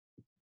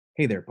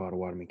Hey there,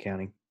 Pottawatomie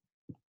County.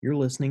 You're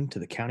listening to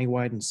the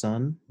Countywide and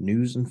Sun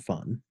News and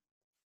Fun.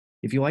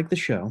 If you like the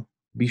show,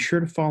 be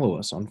sure to follow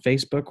us on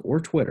Facebook or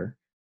Twitter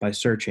by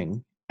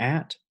searching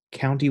at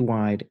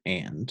Countywide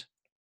and.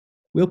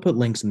 We'll put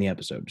links in the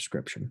episode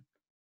description.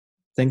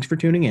 Thanks for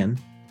tuning in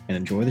and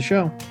enjoy the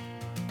show.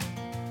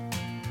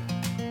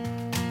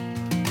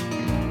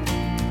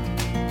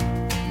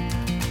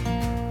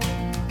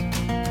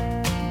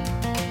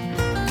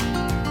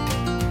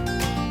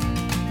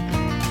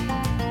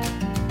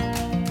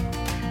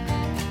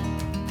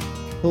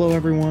 Hello,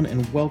 everyone,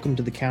 and welcome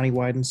to the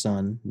Countywide and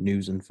Sun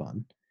News and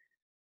Fun.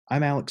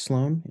 I'm Alex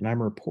Sloan, and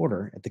I'm a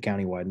reporter at the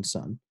Countywide and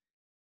Sun.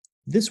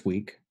 This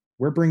week,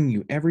 we're bringing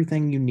you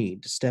everything you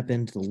need to step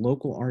into the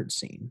local art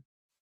scene.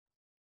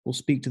 We'll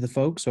speak to the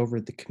folks over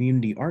at the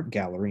Community Art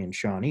Gallery in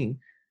Shawnee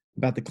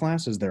about the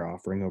classes they're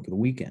offering over the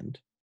weekend.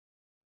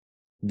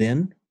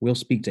 Then, we'll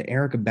speak to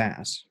Erica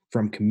Bass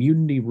from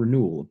Community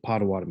Renewal of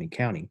Pottawatomie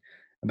County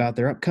about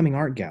their upcoming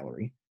art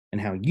gallery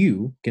and how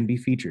you can be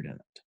featured in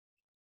it.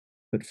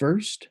 But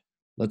first,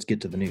 let's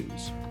get to the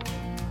news.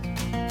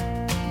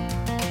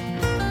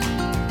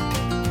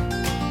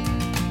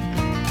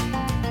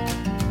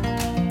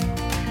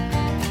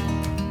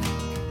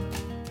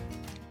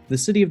 The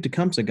city of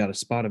Tecumseh got a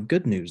spot of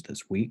good news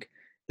this week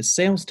as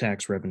sales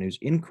tax revenues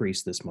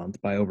increased this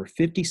month by over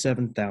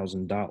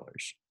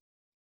 $57,000.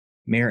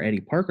 Mayor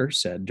Eddie Parker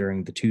said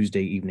during the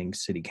Tuesday evening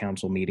city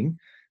council meeting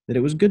that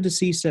it was good to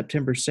see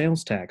September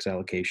sales tax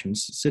allocations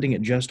sitting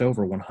at just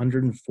over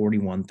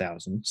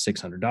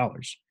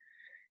 $141,600.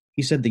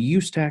 He said the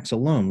use tax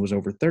alone was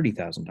over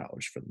 $30,000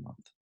 for the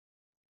month.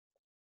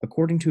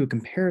 According to a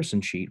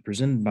comparison sheet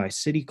presented by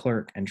City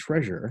Clerk and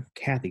Treasurer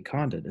Kathy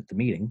Condit at the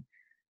meeting,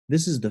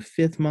 this is the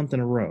fifth month in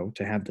a row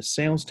to have the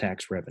sales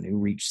tax revenue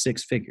reach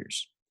six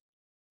figures.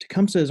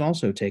 Tecumseh is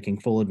also taking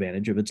full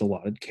advantage of its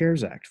allotted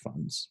CARES Act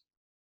funds.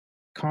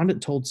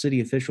 Condit told city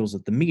officials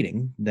at the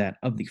meeting that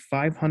of the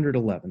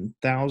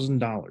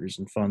 $511,000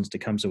 in funds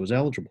Tecumseh was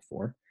eligible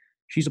for,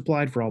 she's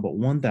applied for all but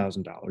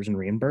 $1,000 in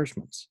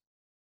reimbursements.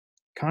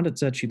 Condit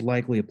said she'd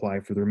likely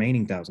apply for the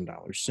remaining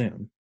 $1,000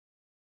 soon.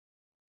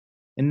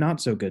 In not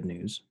so good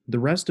news, the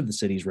rest of the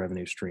city's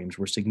revenue streams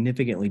were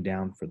significantly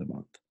down for the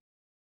month.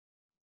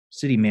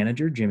 City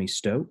Manager Jimmy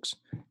Stokes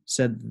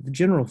said that the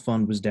general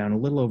fund was down a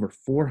little over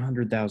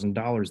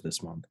 $400,000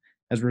 this month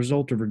as a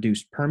result of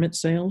reduced permit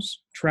sales,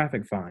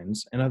 traffic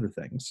fines, and other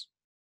things.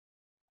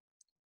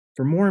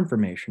 For more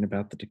information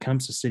about the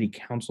Tecumseh City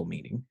Council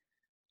meeting,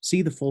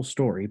 see the full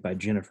story by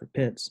Jennifer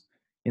Pitts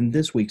in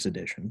this week's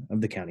edition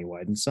of the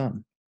Countywide and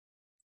Sun.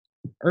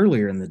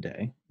 Earlier in the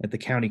day, at the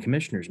County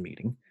Commissioners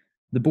meeting,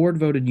 the board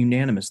voted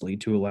unanimously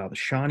to allow the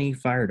Shawnee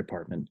Fire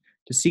Department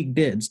to seek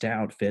bids to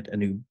outfit a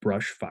new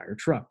brush fire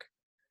truck.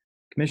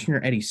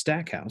 Commissioner Eddie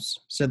Stackhouse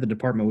said the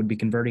department would be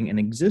converting an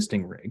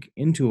existing rig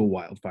into a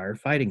wildfire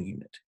fighting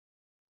unit.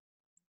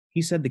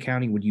 He said the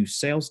county would use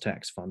sales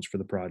tax funds for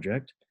the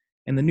project,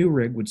 and the new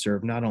rig would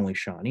serve not only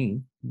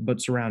Shawnee,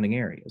 but surrounding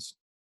areas.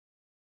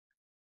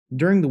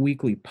 During the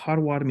weekly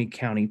Pottawatomie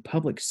County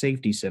Public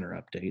Safety Center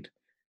update,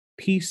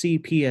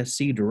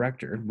 PCPSC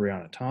Director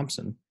Brianna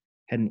Thompson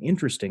had an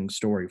interesting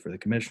story for the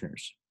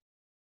commissioners.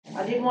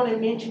 I did want to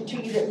mention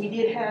to you that we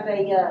did have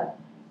a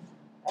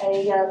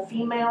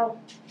female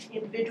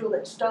individual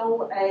that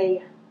stole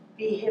a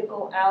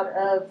vehicle out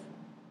of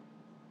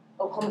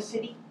Oklahoma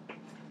City,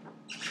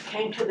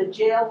 came to the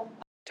jail.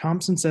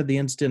 Thompson said the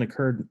incident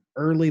occurred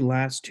early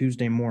last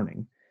Tuesday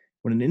morning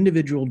when an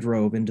individual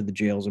drove into the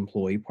jail's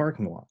employee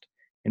parking lot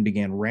and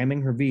began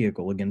ramming her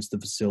vehicle against the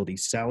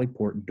facility's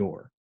Sallyport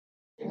door.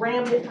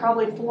 Rammed it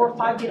probably 4 or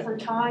 5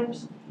 different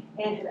times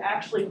and had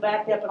actually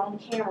backed up, and on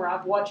camera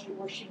I've watched it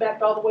where she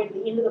backed all the way to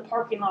the end of the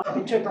parking lot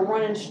and took a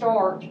running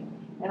start,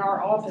 and our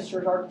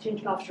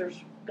detention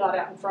officers got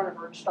out in front of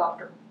her and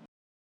stopped her.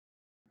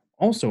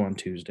 Also on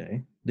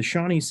Tuesday, the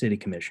Shawnee City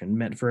Commission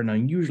met for an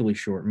unusually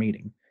short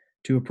meeting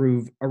to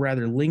approve a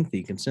rather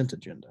lengthy consent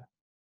agenda.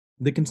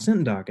 The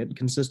consent docket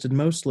consisted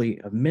mostly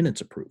of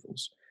minutes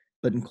approvals,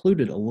 but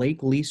included a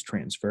lake lease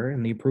transfer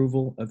and the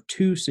approval of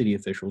 2 city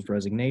officials'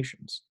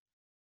 resignations.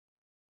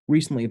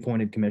 Recently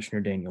appointed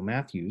Commissioner Daniel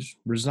Matthews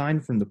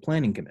resigned from the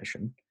Planning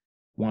Commission,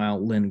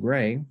 while Lynn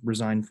Gray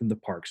resigned from the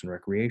Parks and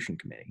Recreation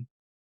Committee.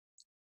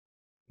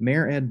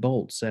 Mayor Ed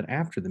Bolt said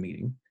after the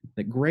meeting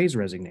that Gray's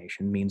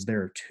resignation means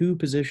there are 2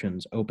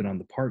 positions open on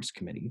the Parks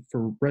Committee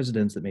for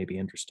residents that may be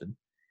interested.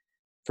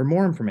 For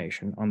more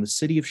information on the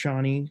City of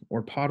Shawnee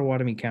or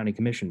Pottawatomie County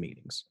Commission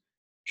meetings,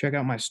 check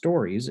out my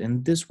stories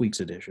in this week's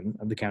edition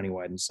of the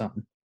Countywide and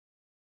Sun.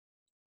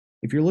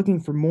 If you're looking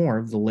for more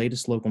of the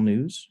latest local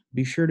news,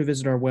 be sure to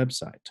visit our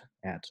website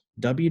at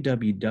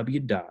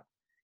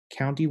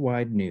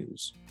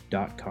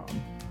www.countywidenews.com.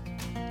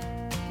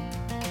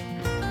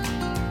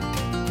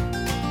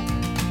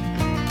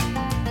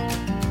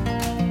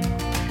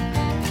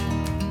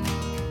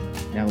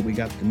 Now that we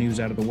got the news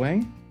out of the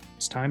way,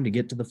 it's time to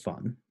get to the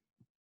fun.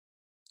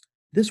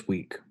 This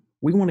week,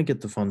 we want to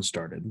get the fun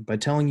started by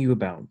telling you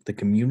about the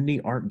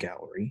Community Art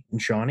Gallery in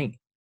Shawnee.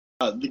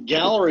 The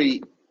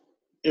gallery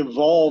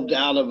evolved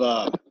out of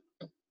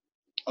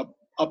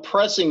a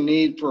pressing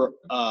need for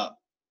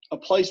a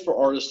place for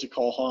artists to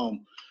call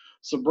home.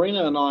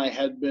 Sabrina and I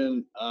had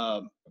been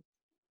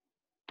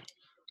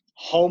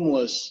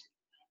homeless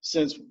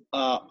since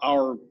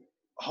our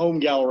home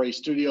gallery,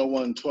 Studio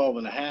 112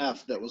 and a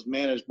half, that was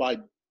managed by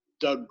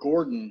Doug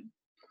Gordon,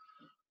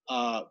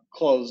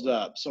 closed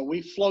up. So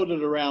we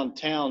floated around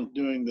town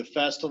doing the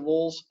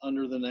festivals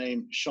under the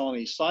name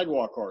Shawnee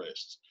Sidewalk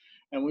Artists.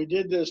 And we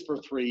did this for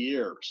 3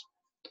 years.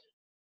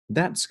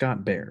 That's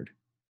Scott Baird,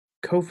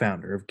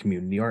 co-founder of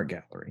Community Art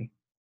Gallery.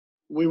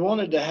 We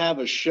wanted to have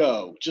a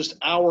show, just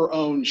our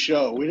own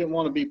show. We didn't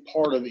want to be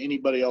part of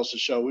anybody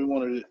else's show. We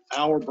wanted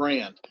our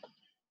brand.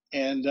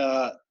 And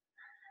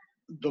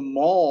the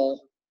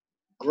mall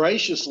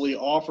graciously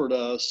offered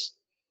us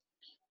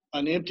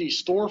an empty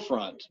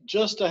storefront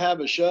just to have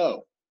a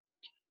show.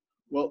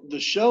 Well, the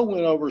show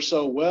went over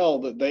so well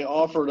that they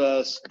offered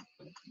us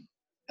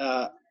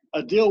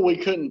a deal we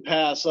couldn't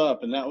pass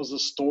up, and that was a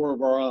store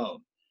of our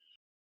own.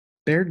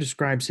 Baird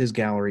describes his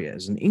gallery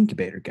as an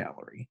incubator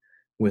gallery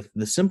with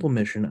the simple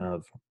mission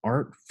of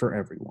art for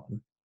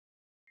everyone.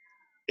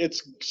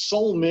 Its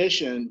sole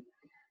mission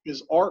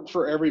is art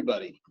for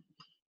everybody,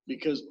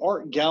 because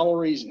art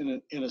galleries,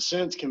 in a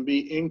sense, can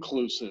be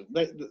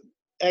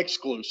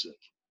exclusive,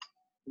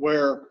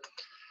 where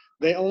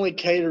they only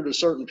cater to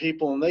certain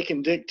people and they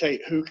can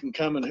dictate who can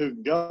come and who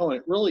can go, and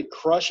it really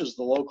crushes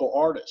the local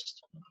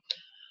artist.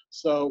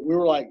 So we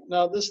were like,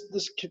 no,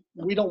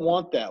 we don't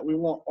want that. We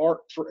want art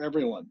for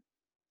everyone.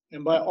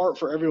 And by art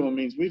for everyone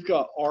means we've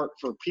got art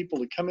for people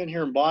to come in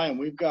here and buy, and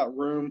we've got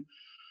room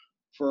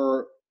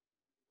for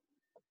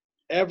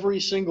every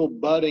single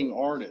budding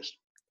artist.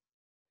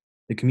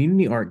 The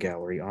Community Art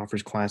Gallery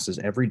offers classes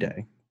every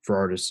day for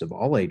artists of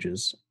all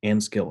ages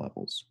and skill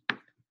levels.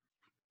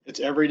 It's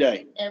every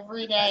day.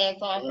 Every day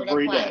it's offered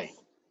Every a class. day.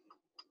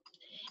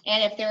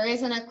 And if there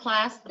isn't a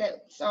class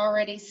that's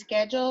already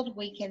scheduled,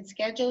 we can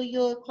schedule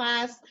you a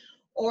class,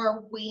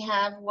 or we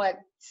have what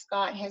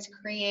Scott has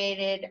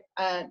created,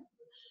 an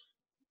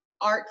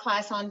art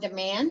class on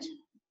demand,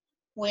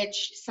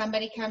 which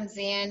somebody comes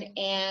in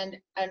and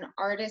an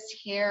artist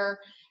here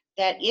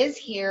that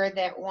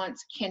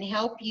can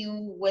help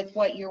you with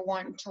what you're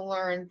wanting to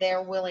learn.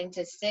 They're willing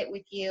to sit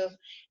with you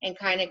and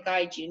kind of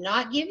guide you,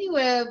 not give you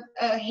a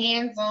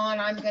hands-on,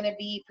 I'm going to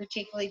be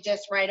particularly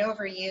just right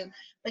over you,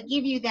 but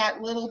give you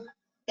that little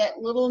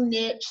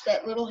niche,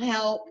 that little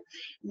help.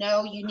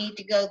 No, you need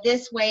to go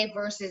this way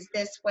versus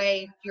this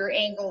way, your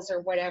angles or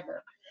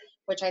whatever,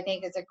 which I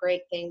think is a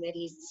great thing that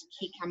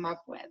he come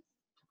up with.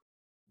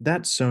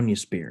 That's Sonia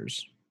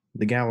Spears,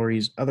 the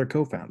gallery's other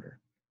co-founder.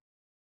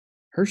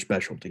 Her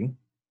specialty,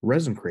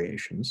 resin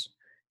creations,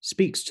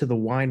 speaks to the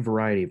wide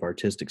variety of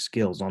artistic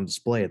skills on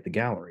display at the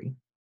gallery.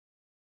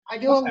 I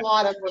do a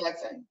lot of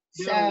resin,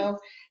 so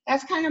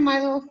that's kind of my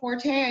little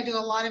forte. I do a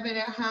lot of it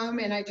at home,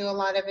 and I do a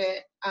lot of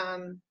it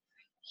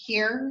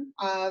here.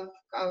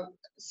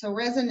 So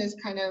resin is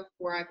kind of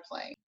where I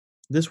play.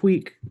 This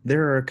week,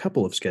 there are a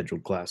couple of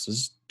scheduled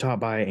classes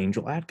taught by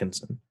Angel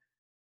Atkinson.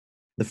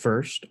 The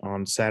first,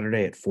 on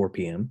Saturday at 4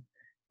 p.m.,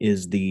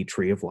 is the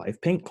Tree of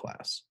Life paint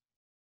class.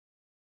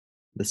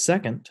 The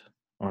second,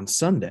 on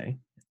Sunday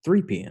at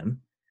 3 p.m.,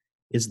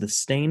 is the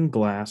Stained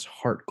Glass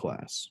Heart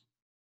class.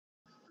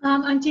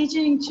 I'm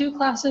teaching two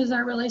classes that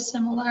are really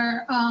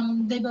similar.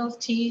 They both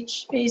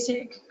teach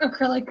basic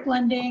acrylic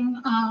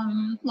blending,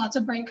 lots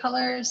of bright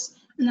colors,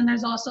 and then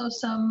there's also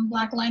some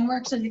black line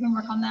work, so you can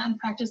work on that and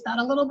practice that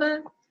a little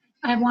bit.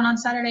 I have one on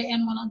Saturday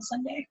and one on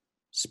Sunday.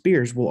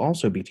 Spears will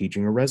also be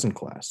teaching a resin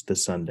class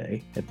this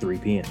Sunday at 3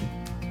 p.m.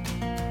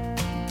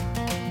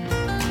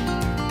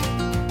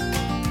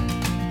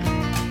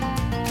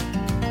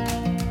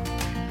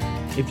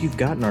 If you've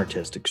got an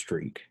artistic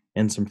streak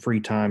and some free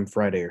time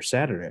Friday or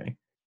Saturday,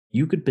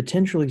 you could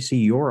potentially see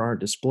your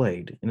art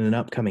displayed in an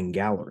upcoming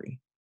gallery.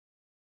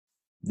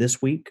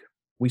 This week,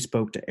 we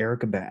spoke to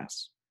Erica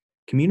Bass,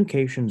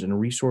 Communications and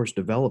Resource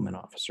Development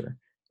Officer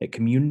at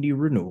Community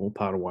Renewal,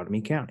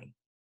 Pottawatomie County.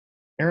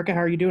 Erica,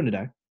 how are you doing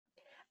today?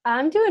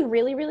 I'm doing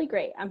really, really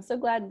great. I'm so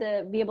glad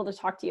to be able to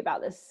talk to you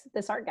about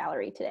this art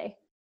gallery today.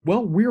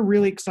 Well, we're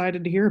really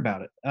excited to hear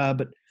about it.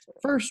 But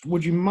first,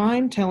 would you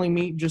mind telling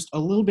me just a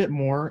little bit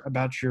more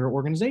about your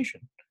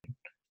organization?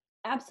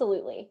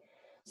 Absolutely.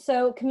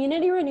 So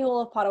Community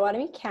Renewal of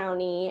Pottawatomie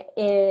County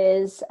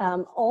is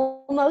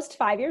almost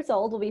 5 years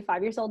old. We'll be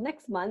 5 years old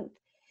next month.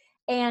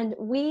 And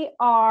we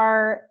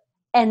are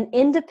an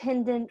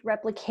independent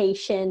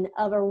replication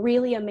of a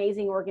really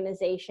amazing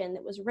organization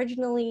that was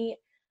originally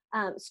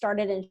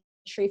started in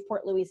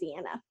Shreveport,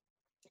 Louisiana.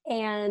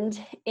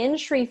 And in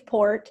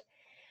Shreveport,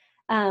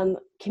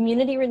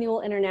 Community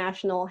Renewal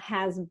International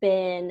has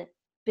been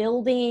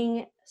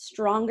building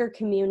stronger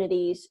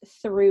communities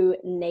through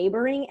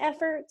neighboring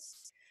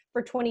efforts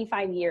for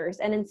 25 years.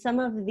 And in some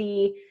of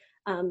the,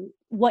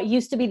 what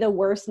used to be the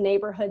worst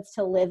neighborhoods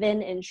to live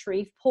in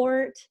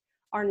Shreveport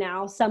are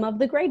now some of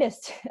the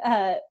greatest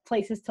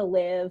places to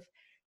live.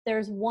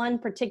 There's one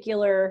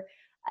particular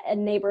a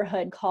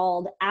neighborhood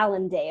called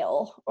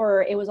Allendale,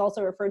 or it was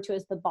also referred to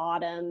as the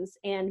Bottoms,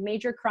 and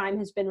major crime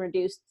has been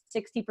reduced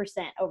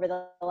 60% over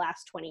the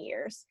last 20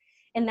 years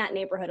in that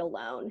neighborhood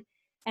alone.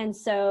 And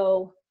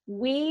so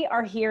we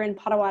are here in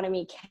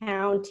Pottawatomie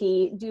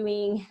County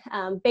doing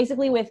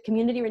basically with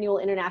Community Renewal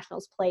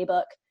International's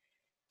playbook,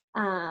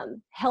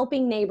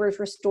 helping neighbors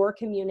restore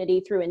community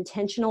through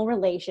intentional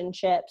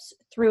relationships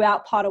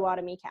throughout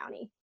Pottawatomie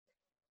County.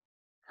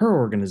 Her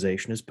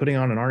organization is putting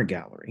on an art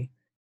gallery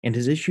and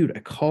has issued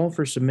a call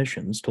for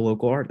submissions to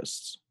local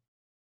artists.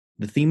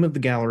 The theme of the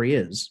gallery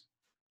is,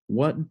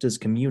 "What does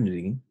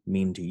community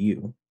mean to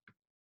you?"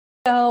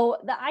 So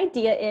the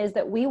idea is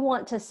that we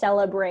want to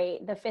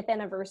celebrate the 5th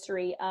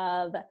anniversary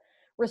of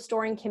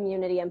restoring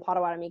community in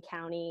Pottawatomie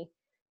County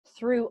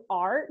through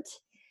art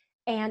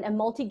and a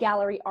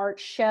multi-gallery art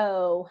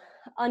show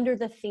under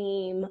the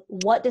theme,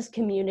 "What does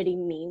community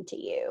mean to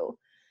you?"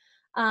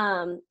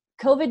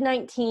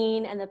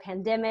 COVID-19 and the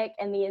pandemic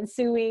and the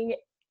ensuing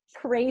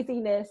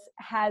craziness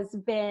has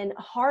been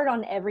hard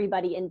on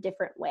everybody in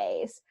different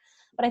ways.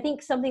 But I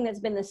think something that's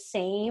been the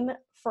same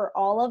for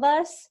all of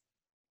us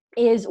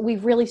is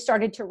we've really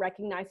started to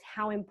recognize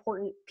how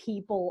important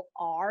people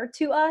are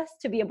to us,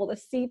 to be able to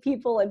see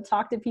people and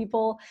talk to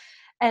people,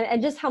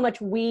 and just how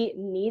much we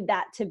need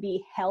that to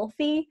be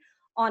healthy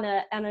on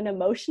an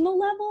emotional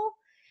level.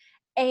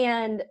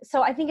 And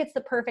so I think it's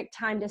the perfect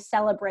time to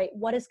celebrate,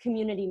 what does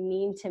community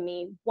mean to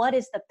me? What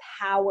is the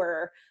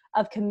power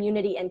of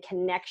community and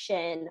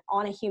connection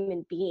on a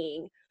human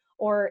being,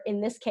 or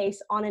in this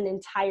case, on an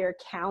entire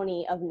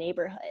county of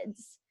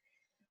neighborhoods?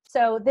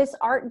 So this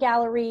art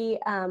gallery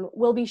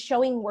will be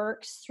showing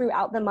works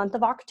throughout the month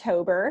of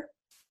October.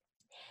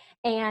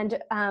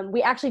 And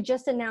we actually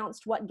just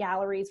announced what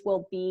galleries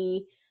will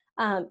be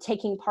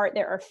taking part.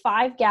 There are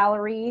 5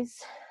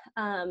 galleries.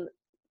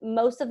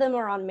 Most of them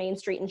are on Main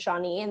Street in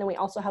Shawnee, and then we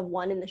also have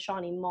one in the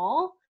Shawnee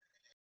Mall.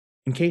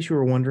 In case you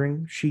were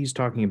wondering, she's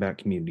talking about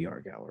Community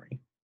Art Gallery.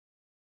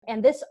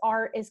 And this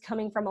art is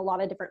coming from a lot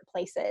of different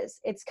places.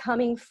 It's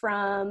coming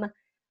from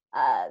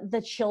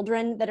the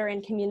children that are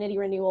in Community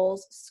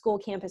Renewal's school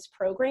campus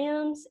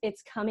programs.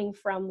 It's coming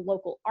from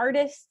local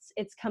artists.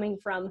 It's coming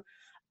from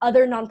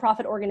other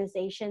nonprofit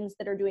organizations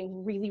that are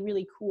doing really,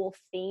 really cool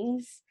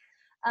things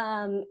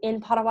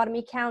in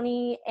Pottawatomie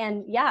County.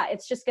 And yeah,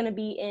 it's just going to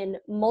be in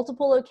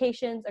multiple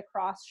locations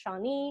across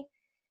Shawnee,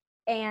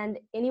 and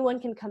anyone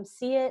can come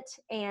see it.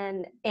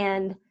 And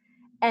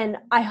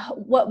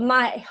what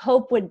my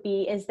hope would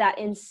be is that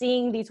in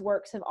seeing these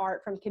works of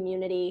art from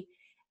community,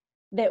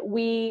 that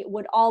we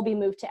would all be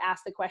moved to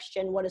ask the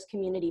question, what does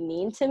community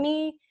mean to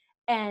me?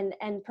 And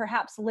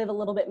perhaps live a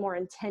little bit more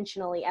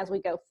intentionally as we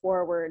go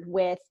forward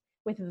with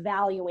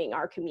valuing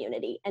our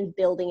community and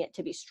building it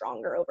to be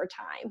stronger over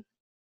time.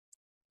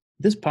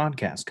 This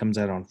podcast comes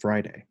out on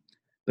Friday,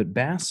 but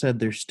Bass said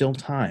there's still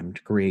time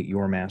to create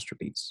your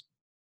masterpiece.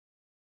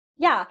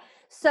 Yeah.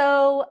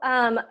 So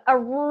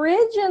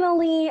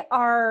originally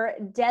our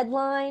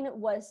deadline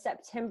was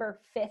September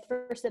 5th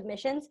for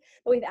submissions,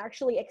 but we've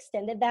actually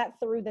extended that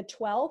through the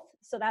 12th.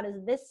 So that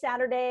is this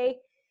Saturday.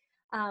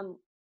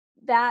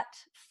 That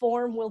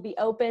form will be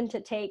open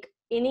to take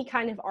any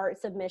kind of art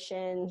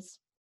submissions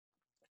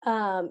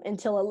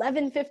until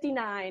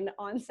 11:59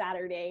 on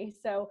Saturday.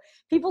 So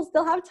people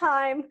still have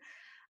time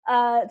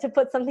to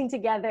put something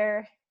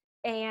together.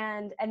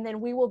 And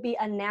then we will be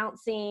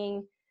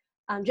announcing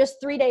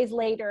just 3 days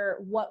later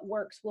what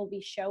works we'll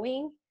be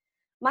showing.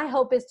 My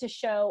hope is to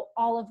show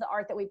all of the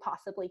art that we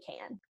possibly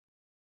can.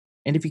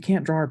 And if you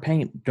can't draw or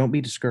paint, don't be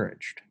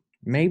discouraged.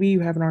 Maybe you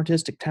have an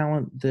artistic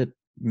talent that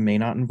may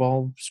not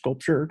involve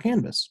sculpture or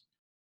canvas.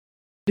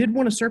 I did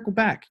want to circle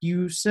back.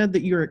 You said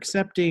that you're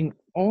accepting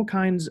all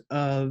kinds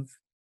of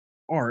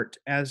art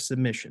as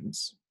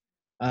submissions.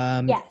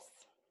 Yes.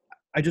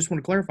 I just want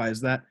to clarify,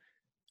 is that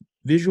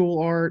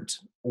visual art,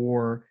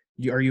 or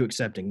are you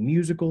accepting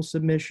musical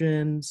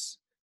submissions?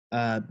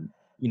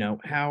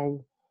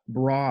 How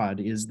broad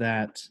is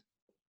that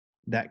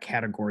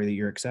category that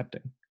you're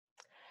accepting?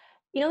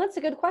 That's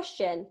a good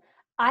question.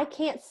 I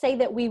can't say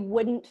that we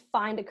wouldn't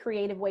find a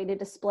creative way to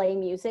display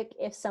music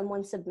if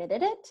someone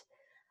submitted it.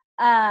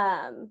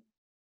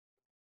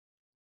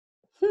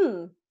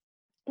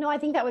 No, I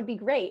think that would be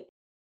great.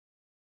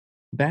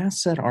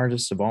 Bass said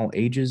artists of all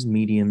ages,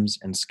 mediums,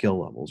 and skill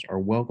levels are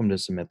welcome to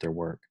submit their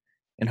work,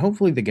 and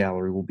hopefully the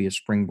gallery will be a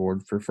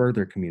springboard for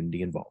further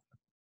community involvement.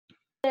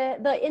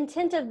 The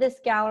intent of this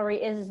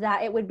gallery is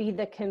that it would be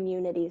the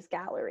community's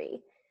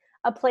gallery,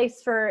 a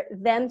place for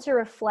them to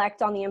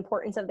reflect on the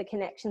importance of the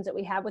connections that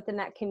we have within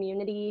that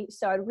community.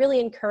 So I'd really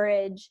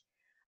encourage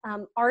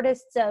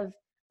artists of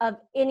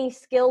any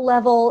skill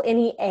level,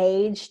 any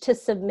age, to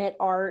submit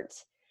art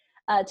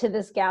to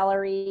this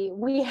gallery.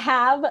 We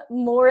have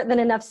more than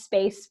enough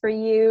space for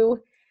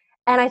you.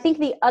 And I think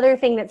the other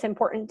thing that's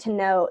important to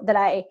note that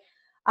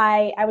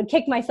I would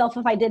kick myself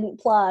if I didn't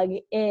plug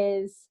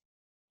is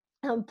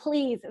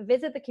please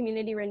visit the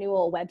Community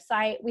Renewal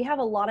website. We have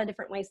a lot of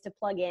different ways to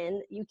plug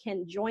in. You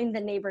can join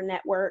the neighbor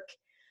network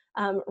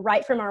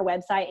right from our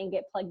website and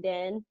get plugged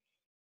in.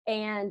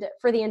 And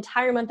for the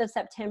entire month of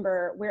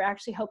September, we're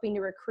actually hoping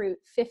to recruit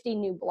 50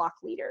 new block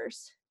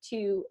leaders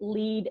to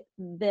lead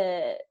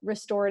the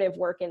restorative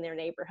work in their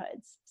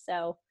neighborhoods.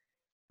 So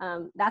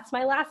that's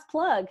my last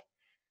plug.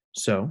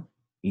 So,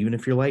 even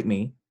if you're like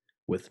me,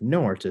 with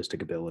no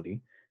artistic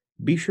ability,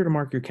 be sure to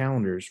mark your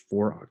calendars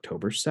for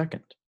October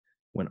 2nd,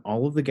 when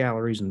all of the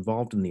galleries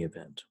involved in the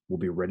event will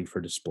be ready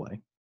for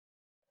display.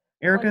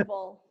 Erica,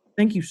 Wonderful.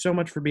 thank you so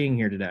much for being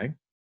here today.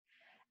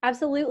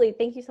 Absolutely.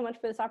 Thank you so much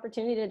for this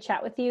opportunity to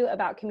chat with you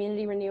about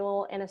community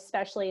renewal and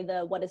especially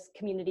the What Does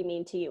Community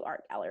Mean to You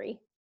art gallery.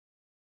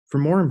 For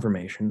more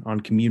information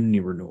on community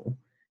renewal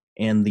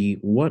and the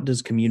What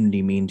Does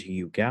Community Mean to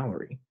You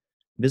gallery,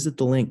 visit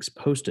the links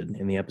posted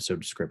in the episode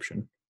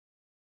description.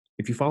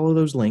 If you follow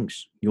those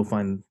links, you'll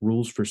find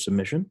rules for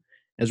submission,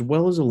 as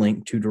well as a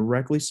link to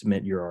directly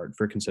submit your art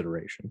for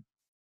consideration.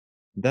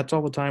 That's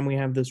all the time we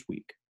have this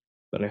week,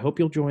 but I hope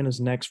you'll join us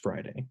next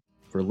Friday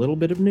for a little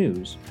bit of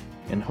news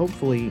and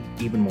hopefully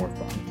even more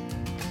fun.